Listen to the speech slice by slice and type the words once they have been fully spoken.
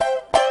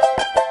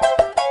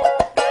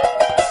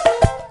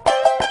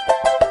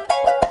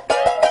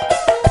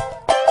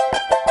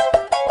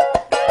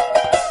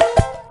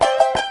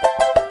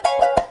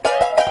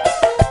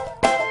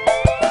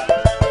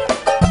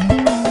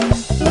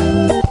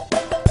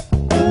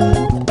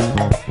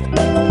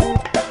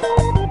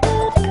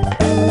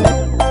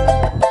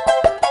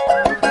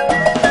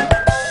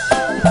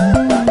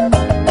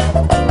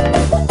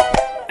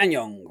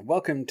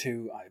welcome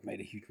to I've Made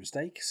a Huge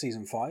Mistake,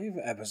 Season 5,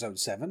 Episode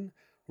 7,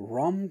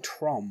 Rom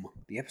Trom.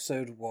 The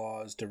episode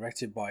was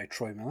directed by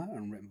Troy Miller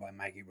and written by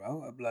Maggie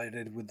Rowe,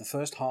 uploaded with the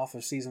first half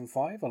of Season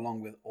 5,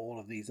 along with all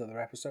of these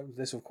other episodes.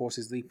 This, of course,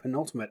 is the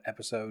penultimate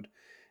episode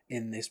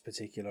in this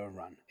particular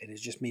run. It is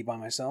just me by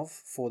myself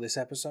for this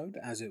episode,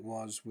 as it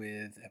was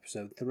with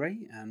Episode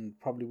 3, and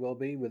probably will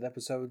be with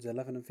Episodes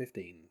 11 and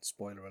 15.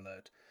 Spoiler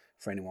alert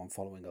for anyone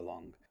following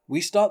along.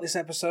 We start this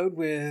episode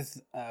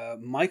with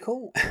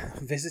Michael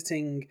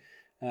visiting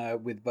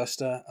with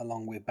Buster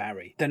along with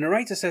Barry. The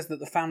narrator says that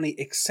the family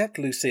except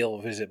Lucille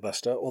visit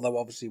Buster, although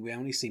obviously we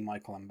only see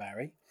Michael and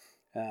Barry.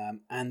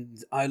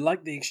 And I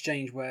like the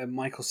exchange where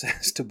Michael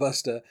says to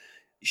Buster,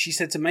 she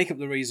said to make up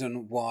the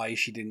reason why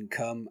she didn't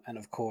come, and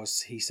of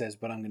course he says,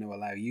 but I'm going to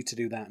allow you to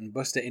do that. And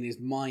Buster in his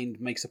mind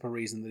makes up a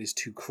reason that is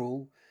too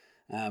cruel.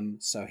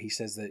 So he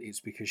says that it's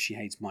because she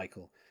hates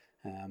Michael.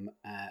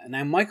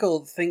 Now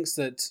Michael thinks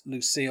that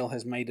Lucille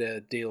has made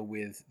a deal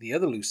with the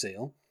other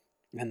Lucille,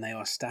 and they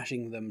are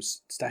stashing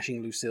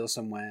Lucille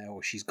somewhere,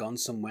 or she's gone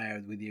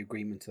somewhere with the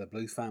agreement to the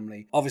Bluth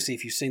family. Obviously,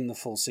 if you've seen the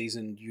full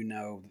season, you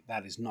know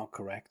that is not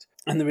correct.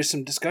 And there is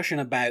some discussion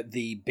about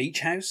the beach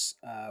house,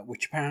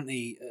 which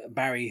apparently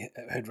Barry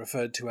had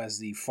referred to as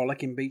the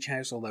Frolicking Beach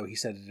House, although he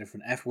said a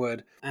different F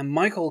word. And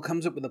Michael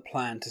comes up with a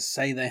plan to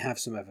say they have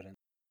some evidence.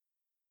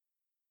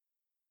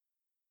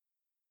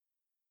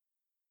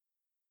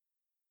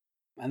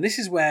 And this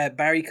is where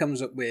Barry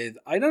comes up with,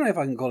 I don't know if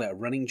I can call it a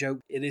running joke.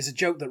 It is a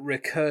joke that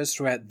recurs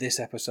throughout this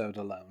episode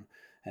alone.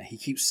 He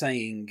keeps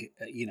saying,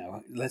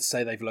 let's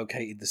say they've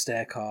located the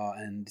stair car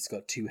and it's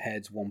got two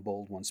heads, one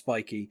bald, one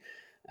spiky.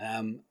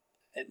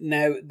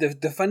 Now,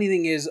 the funny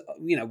thing is,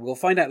 we'll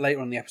find out later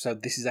on in the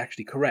episode this is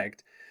actually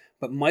correct.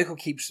 But Michael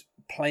keeps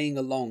playing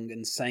along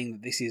and saying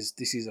that this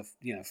is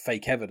a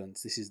fake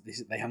evidence. This is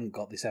they haven't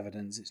got this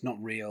evidence. It's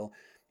not real.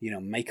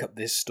 Make up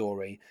this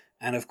story.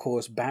 And of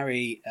course,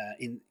 Barry,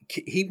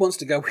 he wants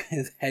to go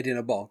with head in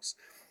a box.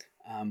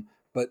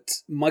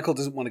 But Michael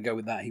doesn't want to go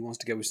with that. He wants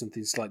to go with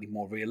something slightly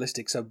more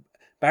realistic. So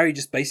Barry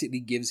just basically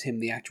gives him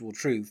the actual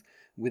truth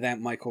without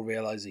Michael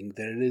realizing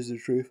that it is the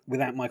truth.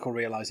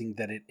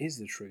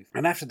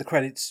 And after the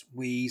credits,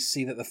 we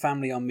see that the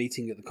family are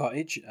meeting at the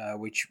cottage,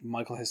 which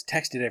Michael has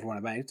texted everyone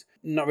about.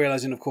 Not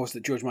realizing, of course,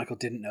 that George Michael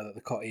didn't know that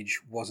the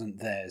cottage wasn't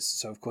theirs.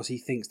 So, of course, he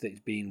thinks that it's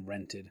being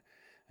rented.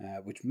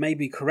 Which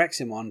maybe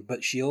corrects him on,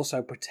 but she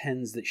also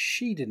pretends that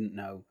she didn't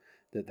know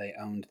that they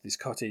owned this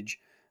cottage,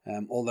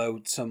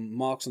 although some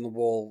marks on the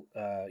wall,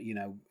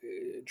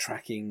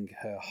 tracking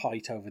her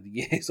height over the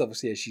years,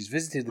 obviously as she's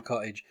visited the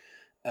cottage,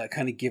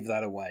 kind of give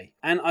that away.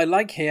 And I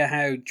like here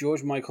how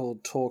George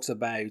Michael talks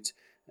about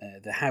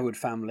the Howard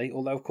family,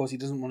 although of course he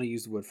doesn't want to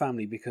use the word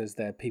family because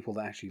they're people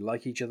that actually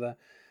like each other.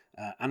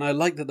 And I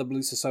like that the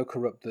Bluths are so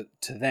corrupt that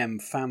to them,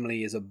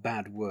 family is a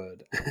bad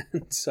word.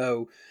 And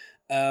so...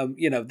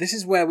 this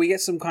is where we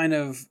get some kind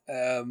of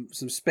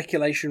some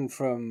speculation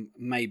from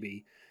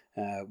Maybe,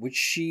 which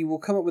she will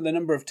come up with a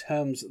number of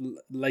terms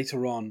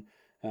later on,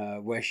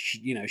 where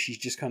she's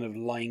just kind of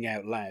lying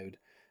out loud.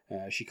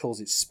 She calls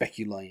it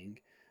speculating,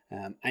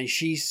 and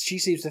she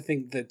seems to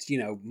think that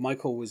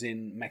Michael was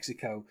in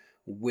Mexico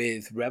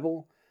with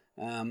Rebel.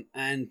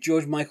 And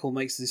George Michael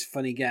makes this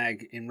funny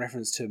gag in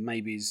reference to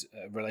Maybe's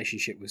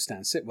relationship with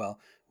Stan Sitwell,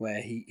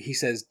 where he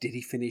says, did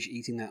he finish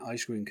eating that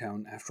ice cream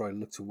cone after I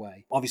looked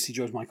away? Obviously,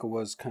 George Michael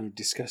was kind of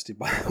disgusted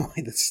by the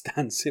way that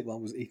Stan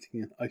Sitwell was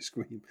eating an ice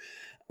cream.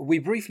 We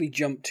briefly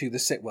jump to the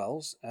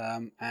Sitwells,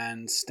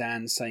 and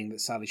Stan saying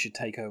that Sally should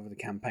take over the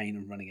campaign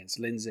and run against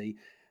Lindsay.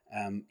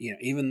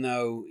 Even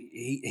though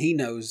he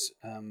knows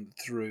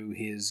through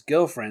his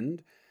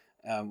girlfriend,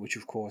 which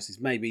of course is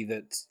Maybe,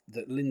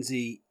 that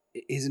Lindsay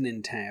isn't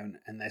in town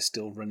and they're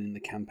still running the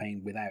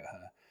campaign without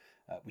her,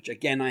 which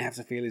again I have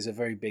to feel is a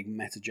very big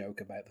meta joke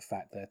about the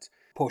fact that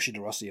Portia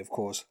de Rossi, of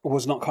course,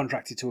 was not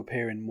contracted to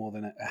appear in more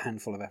than a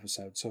handful of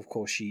episodes, so of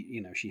course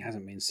she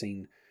hasn't been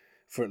seen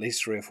for at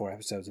least 3 or 4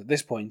 episodes at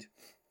this point.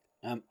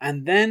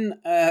 And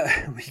then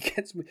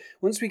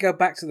once we go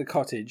back to the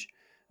cottage,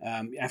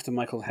 after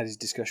Michael had his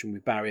discussion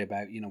with Barry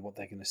about what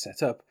they're going to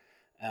set up.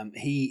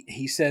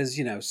 He says,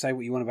 say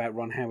what you want about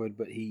Ron Howard,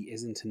 but he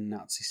isn't a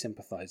Nazi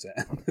sympathizer.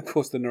 And of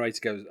course, the narrator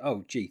goes,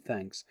 "Oh, gee,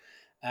 thanks,"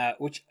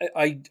 which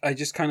I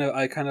kind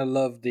of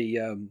love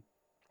the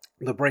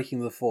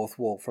breaking the fourth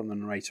wall from the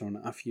narrator on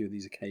a few of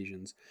these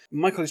occasions.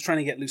 Michael is trying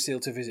to get Lucille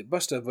to visit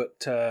Buster, but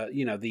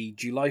the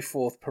July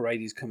 4th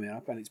parade is coming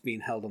up, and it's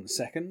being held on the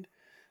 2nd,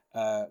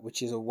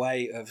 which is a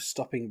way of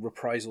stopping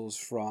reprisals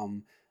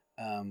from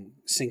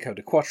Cinco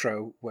de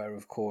Cuatro, where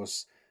of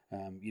course.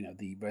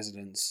 The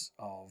residents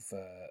of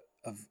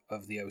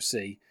the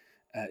OC,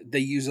 they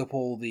use up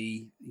all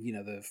the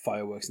the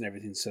fireworks and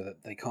everything so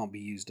that they can't be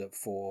used up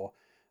for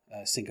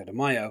Cinco de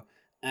Mayo.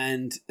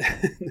 And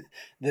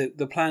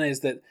the plan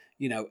is that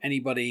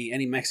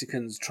any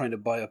Mexicans trying to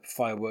buy up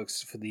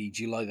fireworks for the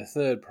July the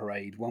 3rd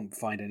parade won't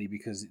find any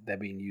because they're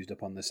being used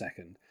up on the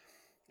 2nd.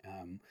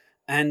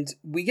 And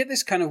we get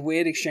this kind of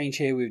weird exchange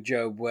here with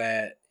Job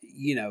where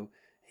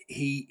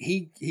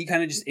he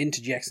kind of just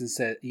interjects and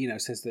says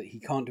that he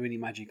can't do any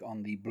magic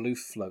on the Bluth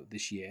float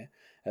this year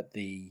at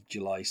the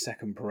July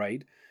 2nd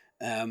parade.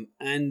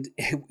 And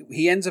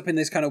he ends up in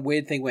this kind of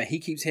weird thing where he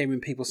keeps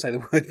hearing people say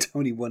the word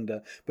Tony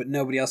Wonder, but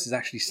nobody else is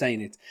actually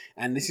saying it.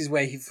 And this is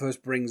where he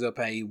first brings up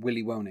a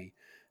Willy Woney,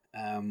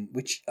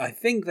 which I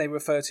think they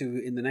refer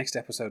to in the next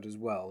episode as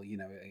well. You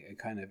know,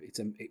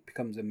 it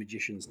becomes a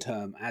magician's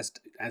term, as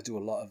do a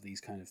lot of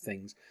these kind of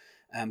things.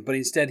 But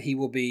instead, he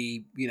will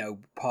be,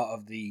 part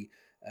of the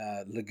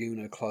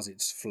Laguna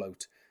Closets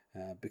float,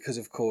 because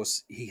of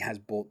course he has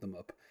bought them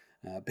up.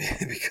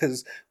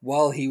 Because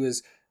while he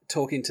was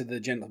talking to the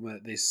gentleman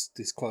at this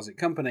closet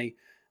company,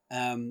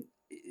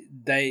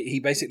 he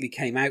basically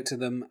came out to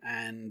them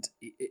and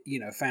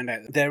found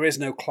out that there is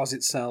no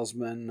closet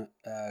salesman,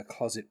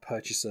 closet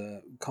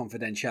purchaser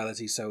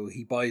confidentiality. So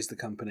he buys the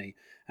company,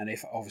 and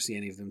if obviously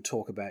any of them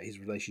talk about his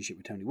relationship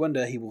with Tony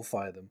Wonder, he will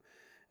fire them.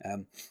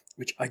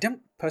 Which I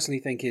don't personally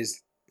think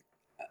is.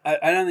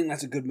 I don't think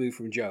that's a good move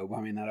from Gob. I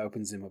mean, that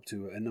opens him up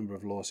to a number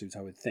of lawsuits,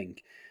 I would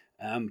think.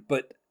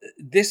 But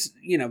this,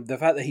 the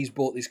fact that he's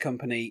bought this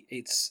company,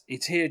 it's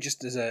here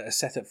just as a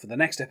setup for the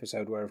next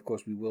episode, where of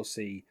course we will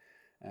see,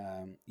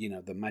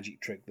 the magic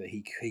trick that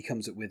he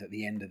comes up with at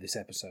the end of this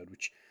episode,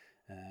 which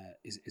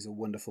is a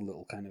wonderful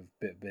little kind of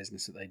bit of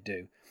business that they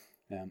do.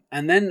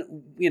 And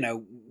then,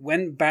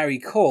 when Barry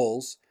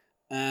calls,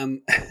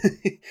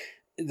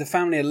 the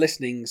family are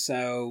listening,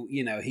 so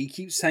he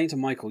keeps saying to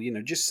Michael,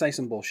 just say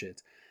some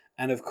bullshit.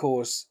 And of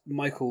course,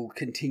 Michael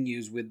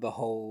continues with the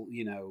whole,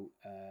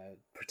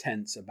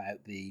 pretense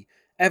about the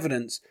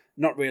evidence,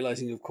 not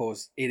realizing, of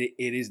course, it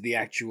is the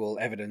actual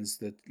evidence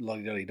that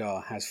Lolly Dolly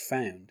Da has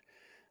found.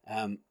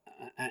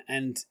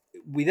 And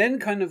we then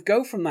kind of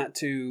go from that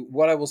to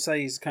what I will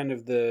say is kind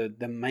of the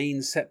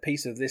main set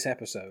piece of this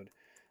episode.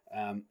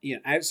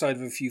 Outside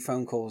of a few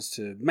phone calls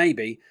to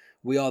Maybe,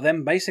 we are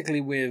then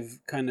basically with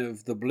kind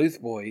of the Bluth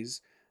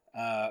boys,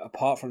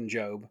 apart from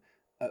Gob,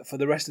 for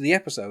the rest of the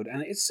episode,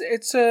 and it's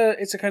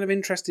a kind of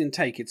interesting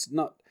take. It's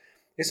not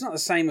the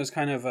same as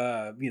kind of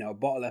a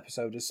bottle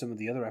episode as some of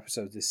the other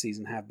episodes this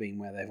season have been,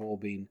 where they've all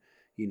been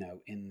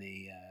in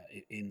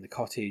the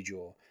cottage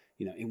or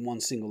in one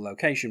single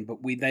location. But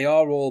they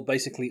are all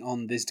basically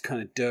on this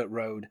kind of dirt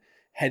road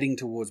heading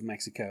towards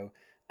Mexico.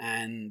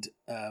 And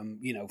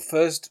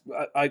first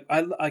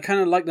I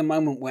kind of like the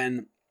moment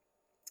when,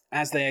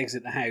 as they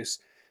exit the house,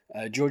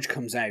 George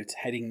comes out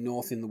heading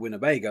north in the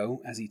Winnebago,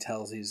 as he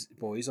tells his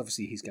boys.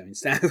 Obviously, he's going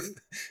south,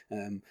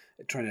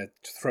 trying to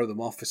throw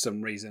them off for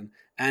some reason.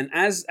 And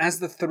as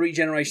the three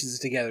generations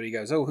are together, he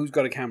goes, "Oh, who's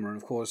got a camera?"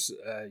 And of course,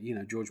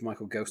 George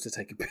Michael goes to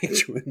take a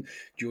picture, and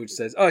George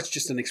says, "Oh, it's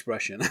just an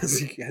expression," as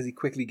he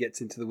quickly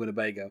gets into the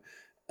Winnebago,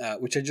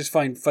 which I just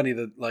find funny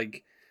that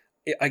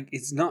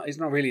it's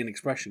not really an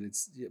expression.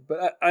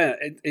 But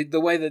the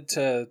way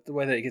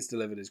that it gets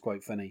delivered is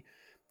quite funny.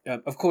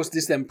 Of course,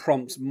 this then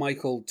prompts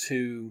Michael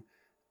to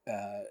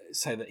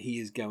say that he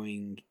is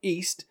going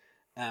east,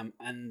 he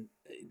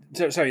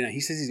says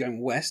he's going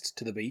west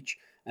to the beach,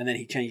 and then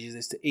he changes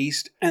this to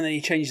east, and then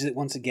he changes it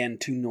once again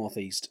to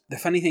northeast. The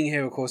funny thing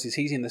here, of course, is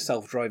he's in the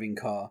self-driving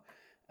car,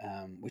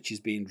 which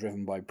is being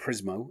driven by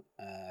Prismo.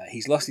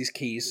 He's lost his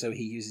keys, so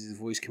he uses his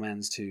voice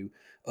commands to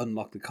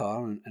unlock the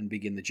car and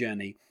begin the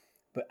journey.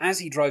 But as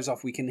he drives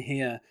off, we can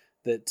hear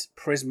that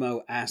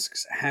Prismo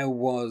asks how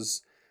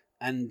was,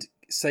 and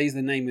says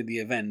the name of the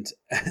event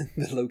and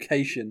the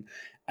location,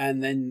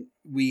 and then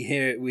we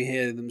hear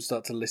them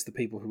start to list the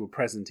people who were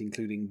present,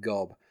 including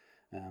Gob.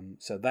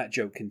 So that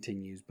joke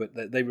continues, but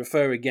they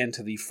refer again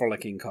to the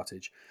frolicking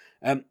cottage.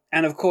 And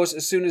of course,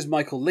 as soon as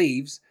Michael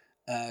leaves,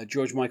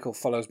 George Michael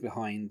follows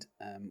behind.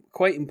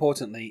 Quite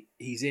importantly,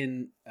 he's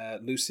in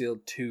Lucille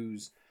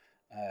 2's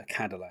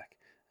Cadillac.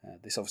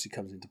 This obviously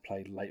comes into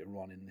play later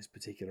on in this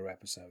particular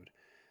episode.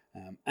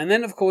 And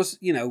then, of course,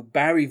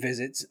 Barry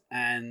visits,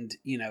 and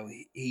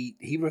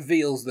he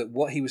reveals that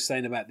what he was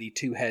saying about the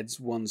two heads,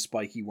 one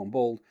spiky, one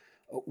bald,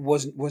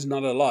 was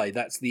not a lie.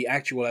 That's the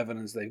actual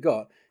evidence they've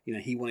got.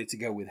 He wanted to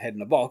go with head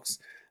in a box,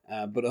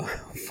 but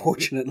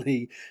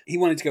unfortunately, he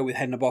wanted to go with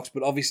head in a box.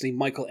 But obviously,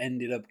 Michael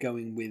ended up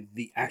going with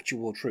the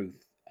actual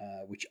truth,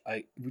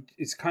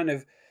 it's kind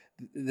of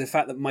the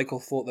fact that Michael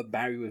thought that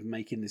Barry was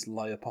making this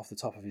lie up off the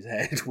top of his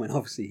head when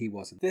obviously he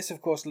wasn't. This, of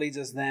course, leads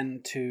us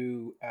then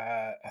to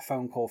a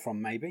phone call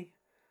from Maybe,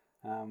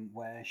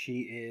 where she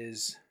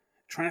is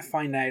trying to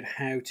find out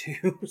how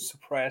to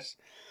suppress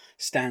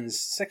Stan's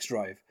sex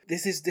drive.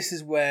 This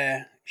is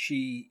where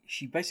she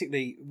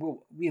basically,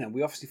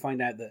 we obviously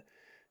find out that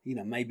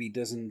Maybe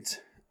doesn't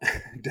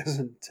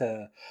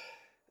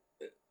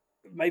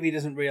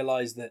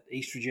realize that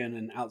estrogen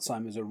and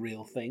Alzheimer's are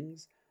real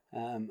things.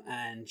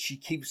 And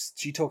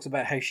she talks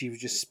about how she was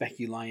just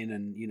speculating,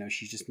 and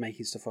she's just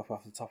making stuff up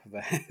off the top of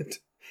her head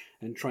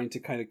and trying to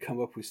kind of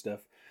come up with stuff.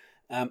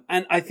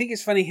 And I think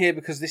it's funny here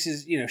because this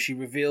is, she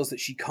reveals that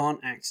she can't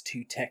act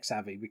too tech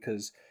savvy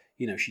because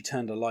she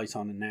turned a light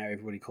on and now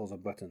everybody calls her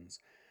Buttons.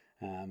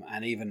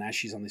 And even as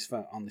she's on this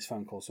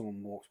phone call,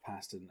 someone walks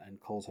past and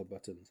calls her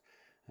Buttons.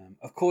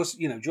 Of course,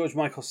 George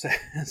Michael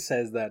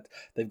says that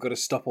they've got to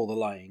stop all the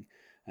lying.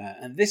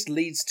 And this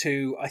leads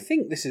to, I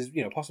think this is,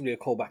 possibly a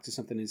callback to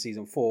something in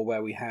season 4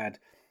 where we had,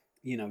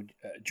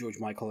 George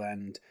Michael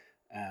and,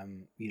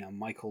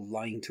 Michael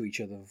lying to each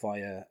other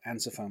via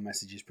answer phone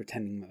messages,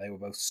 pretending that they were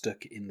both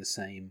stuck in the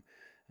same,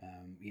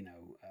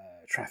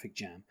 traffic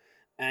jam.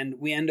 And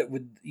we end up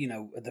with,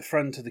 at the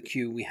front of the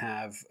queue, we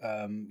have,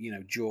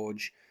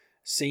 George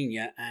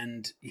Sr.,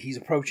 and he's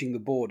approaching the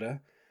border,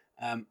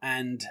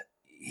 and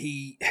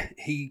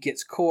he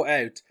gets caught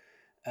out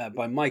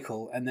by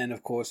Michael, and then,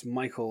 of course,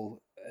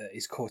 Michael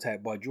is caught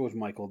out by George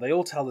Michael. They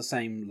all tell the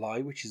same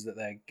lie, which is that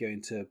they're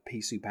going to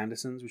Pea Soup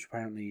Anderson's, which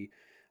apparently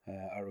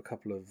are a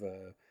couple of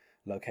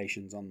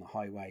locations on the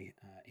highway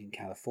in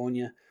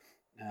California.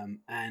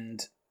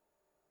 And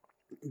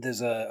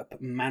there's a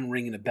man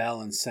ringing a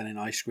bell and selling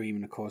ice cream,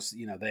 and of course,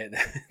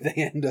 they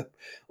end up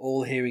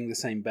all hearing the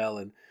same bell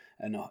and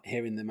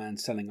hearing the man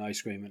selling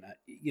ice cream, and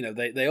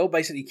they all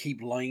basically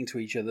keep lying to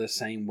each other,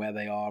 saying where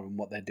they are and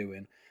what they're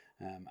doing.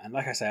 And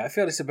like I say, I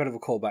feel it's a bit of a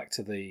callback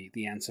to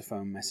the answer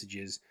phone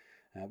messages,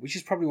 which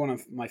is probably one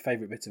of my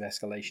favourite bits of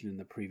escalation in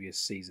the previous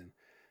season,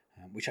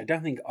 which I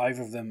don't think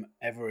either of them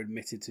ever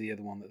admitted to the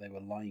other one that they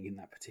were lying in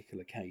that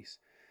particular case.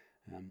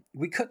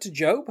 We cut to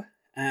Job,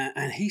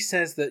 and he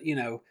says that,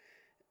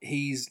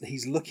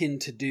 he's looking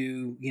to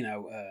do,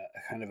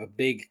 a kind of a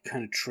big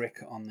kind of trick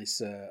on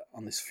this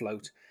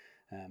float.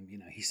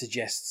 He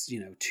suggests,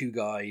 2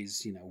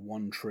 guys,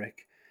 1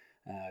 trick,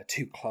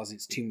 2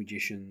 closets, 2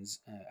 magicians,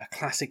 a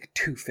classic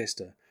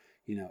 2-fister,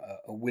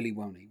 a Willy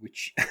Woney,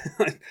 which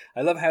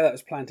I love how that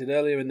was planted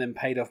earlier and then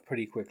paid off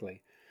pretty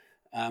quickly.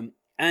 And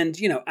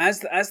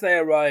as they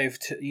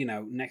arrived,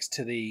 next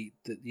to the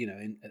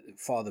in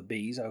Father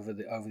B's over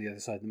the other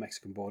side of the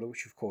Mexican border,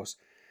 which of course,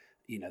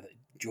 that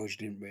George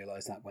didn't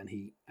realize that when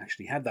he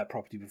actually had that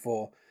property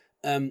before.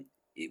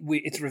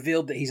 It's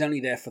revealed that he's only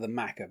there for the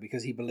maca,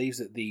 because he believes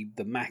that the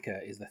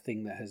maca is the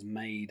thing that has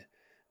made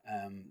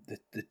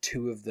the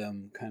 2 of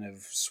them kind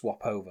of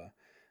swap over.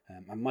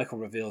 And Michael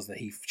reveals that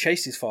he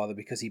chased his father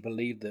because he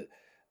believed that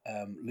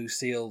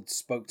Lucille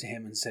spoke to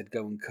him and said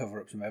go and cover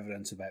up some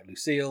evidence about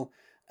Lucille.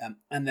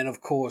 And then,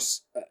 of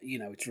course,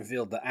 it's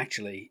revealed that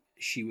actually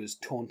she was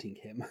taunting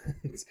him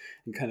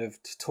and kind of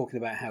talking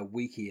about how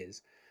weak he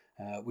is.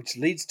 Which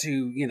leads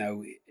to,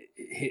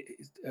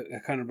 a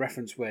kind of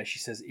reference where she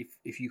says,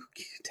 if you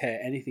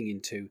tear anything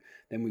in 2,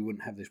 then we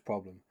wouldn't have this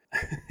problem.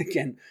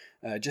 Again,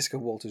 Jessica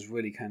Walters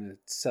really kind of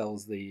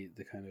sells the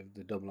kind of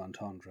the double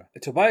entendre.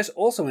 Tobias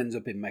also ends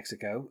up in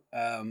Mexico.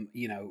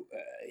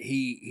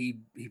 He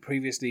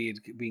previously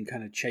had been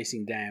kind of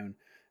chasing down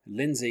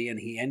Lindsay, and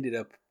he ended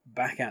up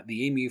back at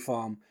the emu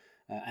farm.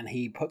 And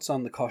he puts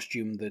on the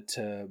costume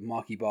that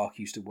Marky Bark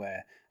used to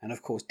wear, and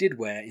of course did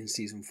wear in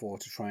season 4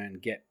 to try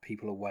and get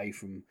people away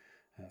from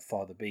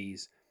Father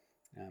B's.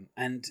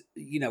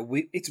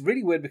 It's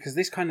really weird because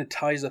this kind of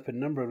ties up a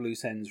number of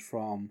loose ends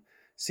from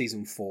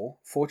season 4.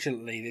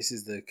 Fortunately, this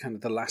is the kind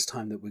of the last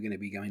time that we're going to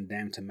be going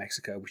down to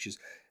Mexico, which has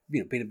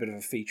been a bit of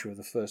a feature of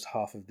the first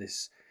half of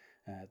this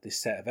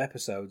set of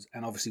episodes,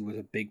 and obviously was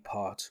a big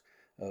part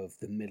of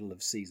the middle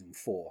of season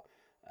 4.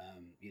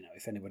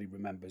 If anybody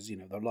remembers, there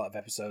are a lot of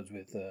episodes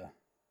with,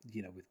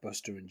 with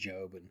Buster and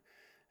Job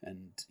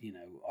and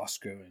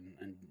Oscar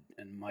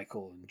and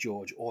Michael and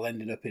George all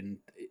ended up in,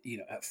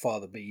 at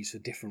Father B's for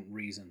different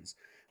reasons.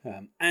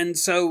 And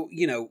so,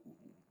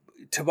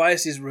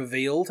 Tobias is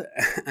revealed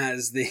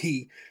as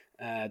the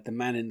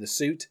man in the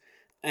suit,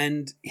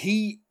 and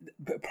he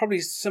probably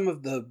some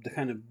of the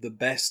kind of the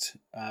best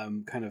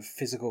kind of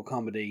physical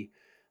comedy,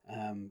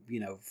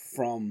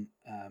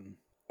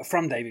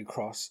 from David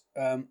Cross,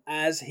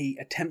 as he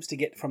attempts to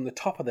get from the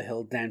top of the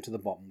hill down to the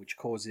bottom, which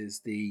causes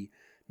the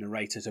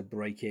narrator to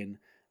break in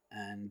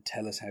and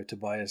tell us how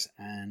Tobias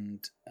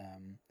and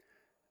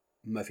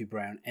Murphy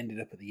Brown ended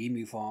up at the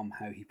emu farm,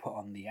 how he put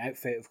on the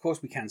outfit. Of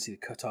course, we can see the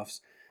cutoffs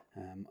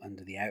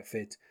under the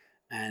outfit,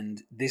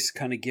 and this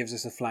kind of gives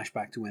us a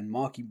flashback to when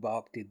Marky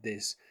Bark did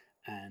this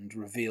and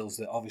reveals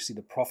that obviously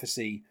the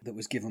prophecy that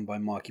was given by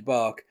Marky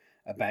Bark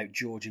about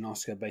George and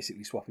Oscar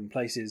basically swapping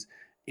places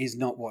is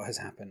not what has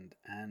happened.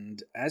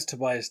 And as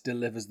Tobias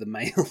delivers the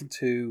mail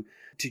to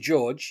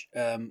George,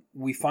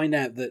 we find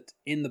out that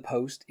in the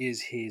post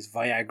is his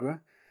Viagra,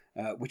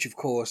 which of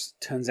course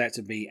turns out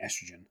to be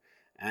estrogen.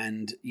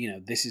 And,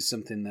 this is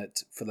something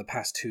that for the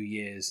past 2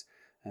 years,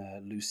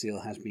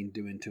 Lucille has been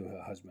doing to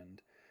her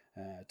husband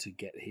to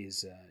get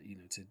his,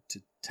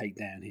 to take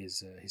down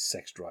his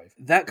sex drive.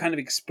 That kind of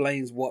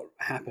explains what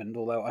happened,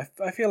 although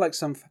I feel like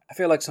some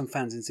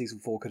fans in season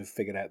 4 could have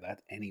figured out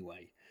that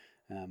anyway.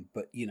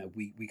 But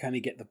we kind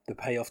of get the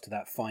payoff to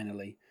that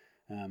finally.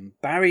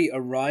 Barry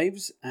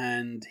arrives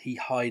and he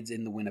hides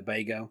in the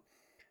Winnebago.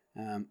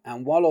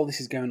 And while all this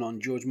is going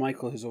on, George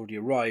Michael has already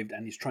arrived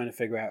and he's trying to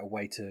figure out a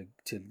way to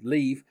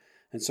leave.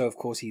 And so, of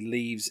course, he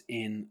leaves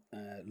in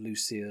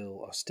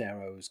Lucille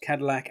Ostero's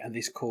Cadillac, and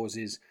this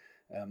causes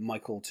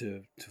Michael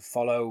to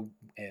follow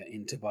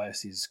in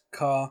Tobias's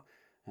car,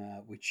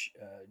 which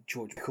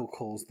George Michael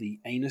calls the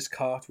anus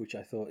cart, which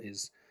I thought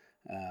is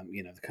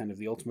The kind of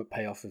the ultimate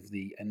payoff of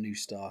A New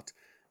Start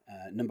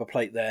number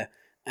plate there.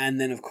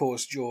 And then, of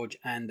course, George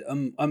and,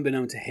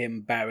 unbeknown to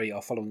him, Barry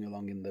are following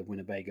along in the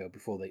Winnebago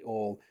before they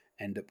all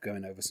end up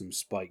going over some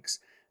spikes,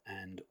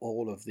 and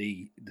all of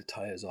the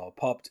tyres are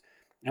popped.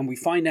 And we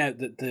find out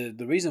that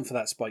the reason for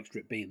that spike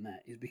strip being there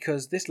is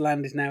because this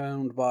land is now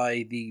owned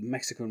by the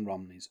Mexican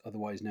Romneys,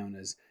 otherwise known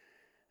as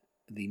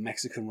the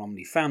Mexican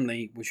Romney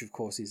family, which of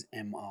course is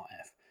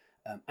MRF.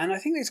 And I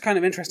think it's kind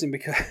of interesting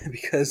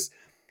because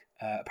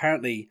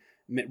apparently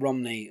Mitt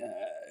Romney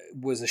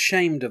was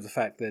ashamed of the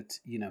fact that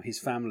his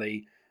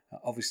family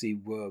obviously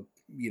were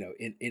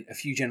in a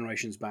few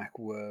generations back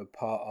were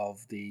part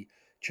of the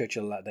Church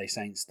of Latter-day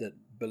Saints that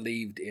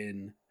believed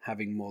in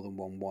having more than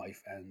one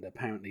wife, and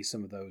apparently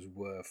some of those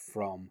were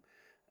from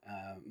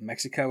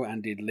Mexico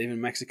and did live in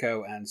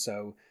Mexico, and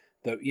so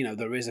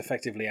there is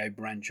effectively a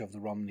branch of the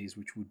Romneys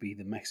which would be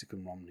the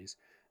Mexican Romneys.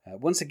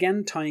 Once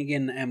again, tying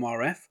in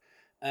MRF.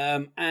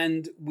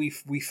 And we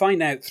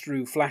find out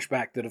through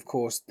flashback that, of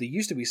course, there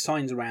used to be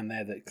signs around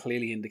there that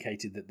clearly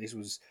indicated that this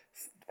was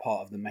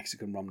part of the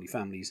Mexican Romney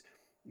family's,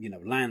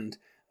 land,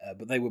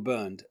 but they were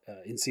burned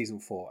in season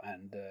 4.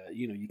 And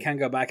you can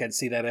go back and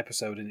see that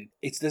episode, and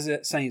it does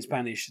say in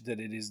Spanish that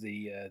it is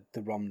the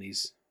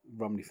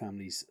Romney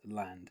family's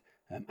land.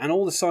 And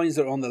all the signs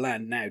that are on the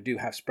land now do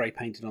have spray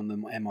painted on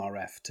them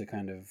MRF to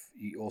kind of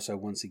also,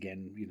 once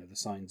again, the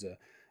signs are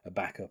a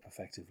backup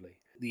effectively.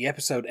 The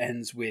episode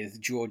ends with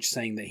George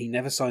saying that he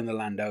never signed the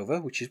land over,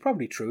 which is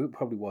probably true. It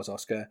probably was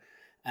Oscar.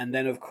 And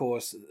then, of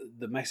course,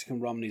 the Mexican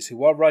Romneys,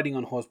 who are riding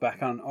on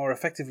horseback and are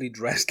effectively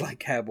dressed like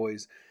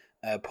cowboys,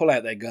 pull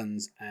out their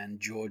guns, and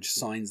George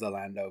signs the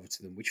land over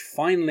to them, which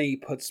finally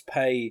puts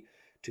pay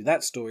to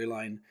that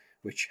storyline,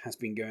 which has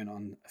been going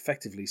on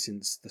effectively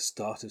since the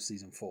start of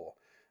season 4.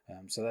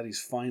 So that is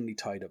finally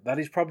tied up. That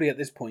is probably at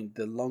this point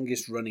the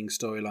longest running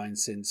storyline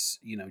since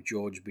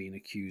George being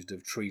accused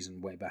of treason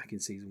way back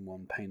in season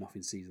 1, paying off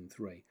in season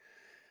 3.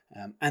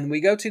 And we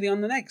go to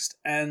on the next,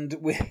 and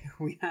we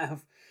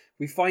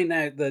find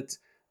out that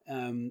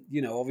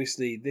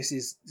obviously this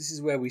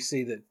is where we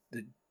see that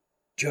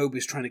Job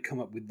is trying to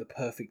come up with the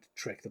perfect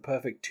trick, the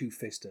perfect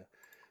two-fister,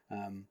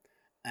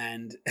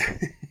 and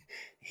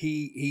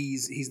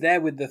he's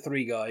there with the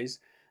 3 guys.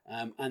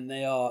 And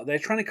they're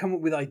trying to come up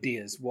with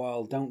ideas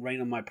while Don't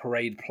Rain on My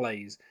Parade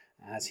plays,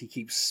 as he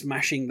keeps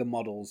smashing the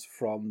models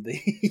from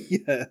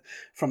the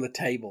from the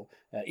table.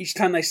 Each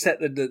time they set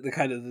the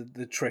kind of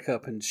the trick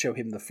up and show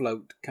him the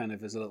float kind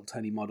of as a little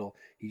tiny model,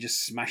 he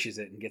just smashes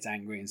it and gets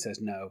angry and says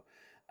no.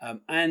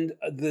 And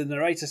the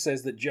narrator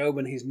says that Job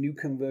and his new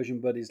conversion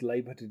buddies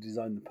labour to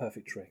design the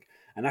perfect trick.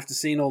 And after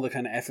seeing all the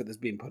kind of effort that's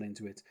been put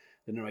into it,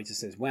 the narrator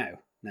says, wow,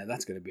 now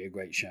that's going to be a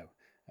great show.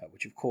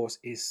 Which, of course,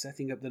 is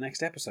setting up the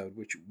next episode,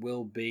 which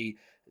will be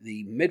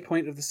the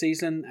midpoint of the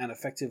season and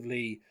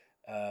effectively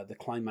the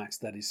climax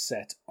that is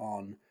set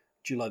on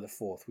July the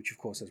 4th, which, of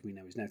course, as we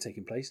know, is now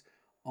taking place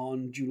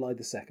on July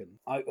the 2nd.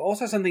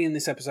 Also, something in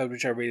this episode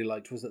which I really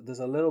liked was that there's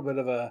a little bit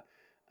of a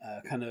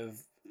kind of,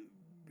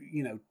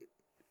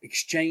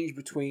 exchange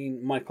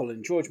between Michael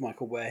and George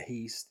Michael, where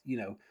he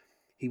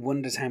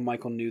wonders how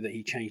Michael knew that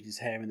he changed his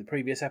hair in the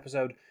previous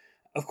episode.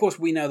 Of course,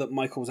 we know that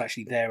Michael was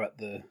actually there at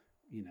the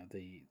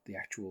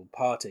actual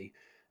party,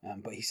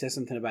 but he says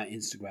something about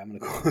Instagram, and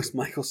of course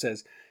Michael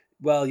says,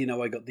 well,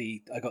 I got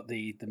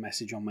the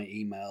message on my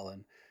email,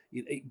 and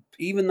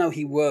even though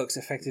he works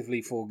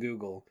effectively for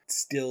Google, it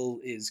still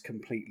is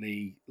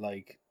completely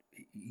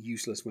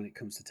useless when it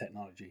comes to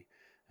technology.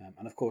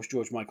 And of course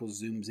George Michael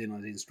zooms in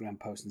on his Instagram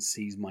post and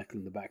sees Michael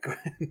in the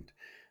background,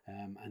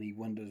 and he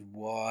wonders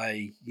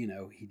why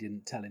he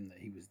didn't tell him that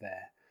he was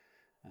there.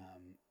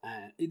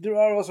 And there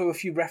are also a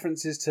few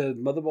references to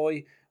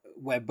Motherboy,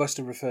 where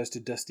Buster refers to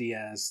Dusty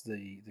as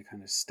the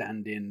kind of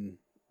stand-in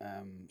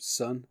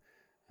son,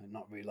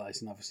 not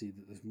realising obviously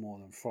that there's more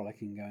than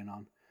frolicking going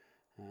on.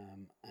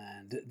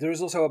 And there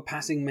is also a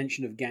passing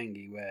mention of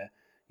Gangy, where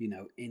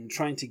in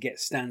trying to get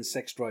Stan's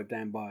sex drive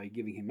down by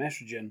giving him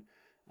estrogen,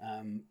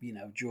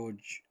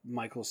 George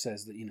Michael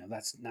says that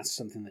that's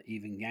something that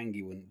even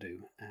Gangy wouldn't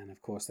do, and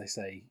of course they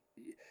say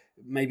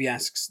maybe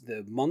asks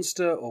the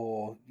monster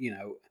or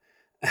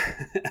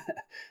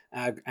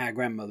our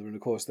grandmother, and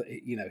of course that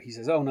he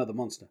says, oh no, the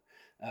monster,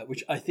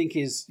 which I think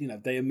is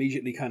they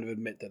immediately kind of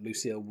admit that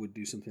Lucille would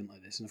do something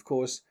like this, and of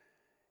course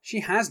she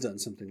has done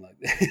something like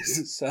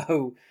this.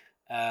 So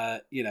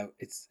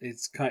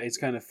it's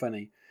kind of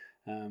funny,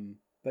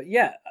 but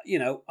yeah,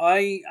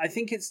 I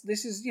think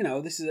this is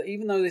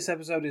even though this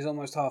episode is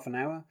almost half an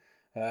hour,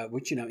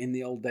 which in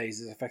the old days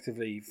is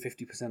effectively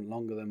 50%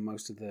 longer than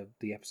most of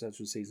the episodes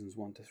from seasons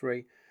 1 to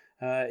 3.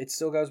 It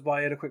still goes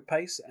by at a quick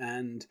pace,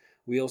 and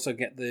we also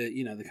get the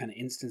kind of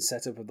instant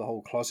setup of the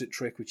whole closet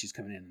trick, which is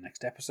coming in the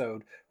next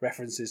episode.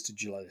 References to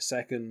July the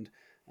 2nd.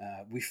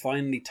 We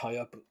finally tie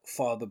up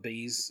Father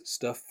B's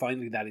stuff.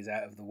 Finally, that is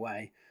out of the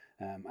way,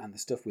 and the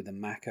stuff with the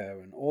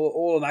Maca and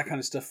all of that kind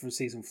of stuff from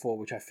season 4,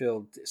 which I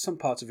feel some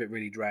parts of it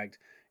really dragged,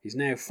 is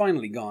now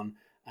finally gone.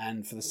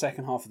 And for the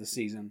second half of the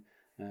season,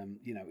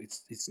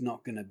 it's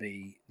not going to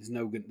be there's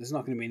not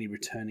going to be any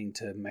returning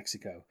to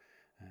Mexico.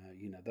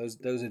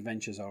 Those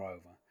adventures are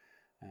over.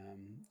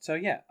 So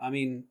yeah, I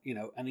mean,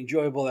 an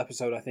enjoyable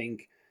episode, I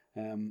think.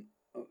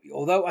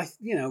 Although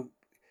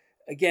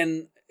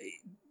again,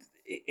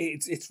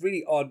 it's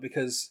really odd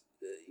because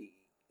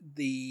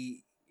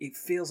it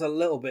feels a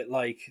little bit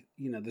like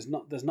there's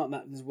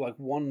like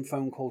one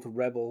phone call to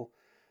Rebel.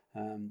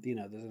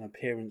 There's an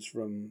appearance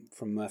from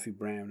Murphy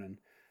Brown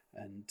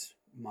and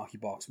Marky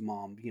Bark's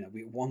mom. We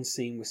had one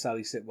scene with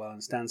Sally Sitwell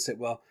and Stan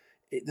Sitwell.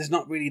 There's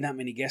not really that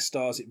many guest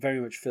stars. It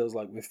very much feels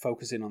like we're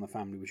focusing on the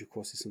family, which of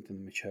course is something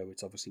that Mitch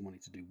Hurwitz obviously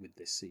wanted to do with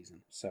this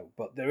season.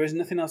 But there is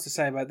nothing else to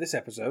say about this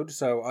episode,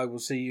 so I will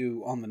see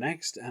you on the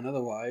next, and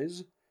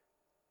otherwise,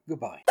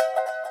 goodbye.